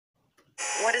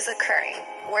What is occurring?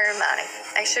 Where am I?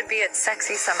 I should be at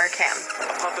sexy summer camp.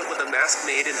 A puppet with a mask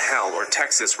made in hell or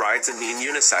Texas rides a mean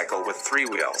unicycle with 3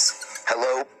 wheels.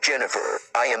 Hello, Jennifer.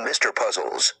 I am Mr.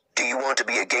 Puzzles. Do you want to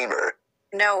be a gamer?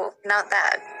 No, not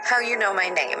that. How you know my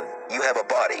name? You have a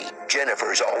body.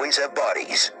 Jennifers always have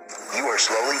bodies. You are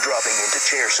slowly dropping into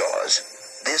chair saws.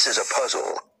 This is a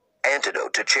puzzle.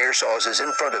 Antidote to chair saws is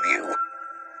in front of you.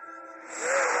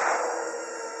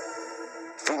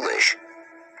 Foolish.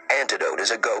 Antidote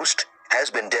is a ghost. Has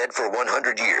been dead for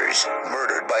 100 years.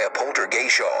 Murdered by a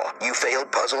poltergeist. You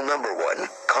failed puzzle number 1.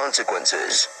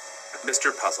 Consequences.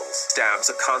 Mr. Puzzles stabs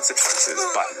a consequences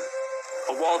button.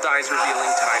 A wall dies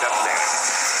revealing tied up man.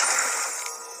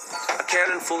 A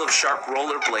cannon full of sharp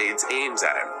roller blades aims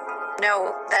at him.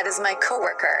 No, that is my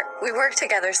coworker. We work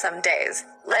together some days.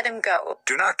 Let him go.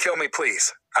 Do not kill me,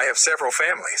 please. I have several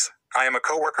families. I am a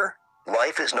coworker.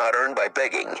 Life is not earned by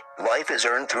begging. Life is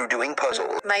earned through doing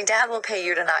puzzles. My dad will pay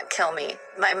you to not kill me.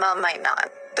 My mom might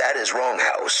not. That is wrong,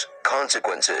 house.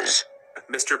 Consequences.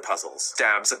 Mr. Puzzles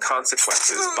stabs a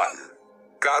consequences button.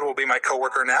 God will be my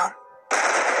coworker now?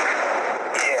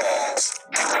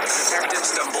 The detective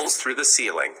stumbles through the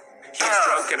ceiling. He is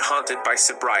drunk and haunted by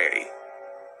sobriety.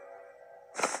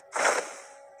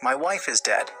 My wife is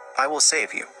dead. I will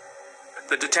save you.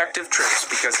 The detective trips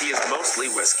because he is mostly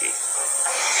whiskey.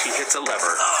 He hits a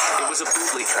lever. It was a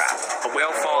bootly trap. A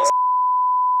whale falls.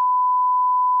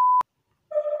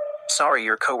 Sorry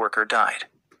your coworker died.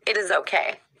 It is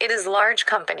okay. It is large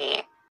company.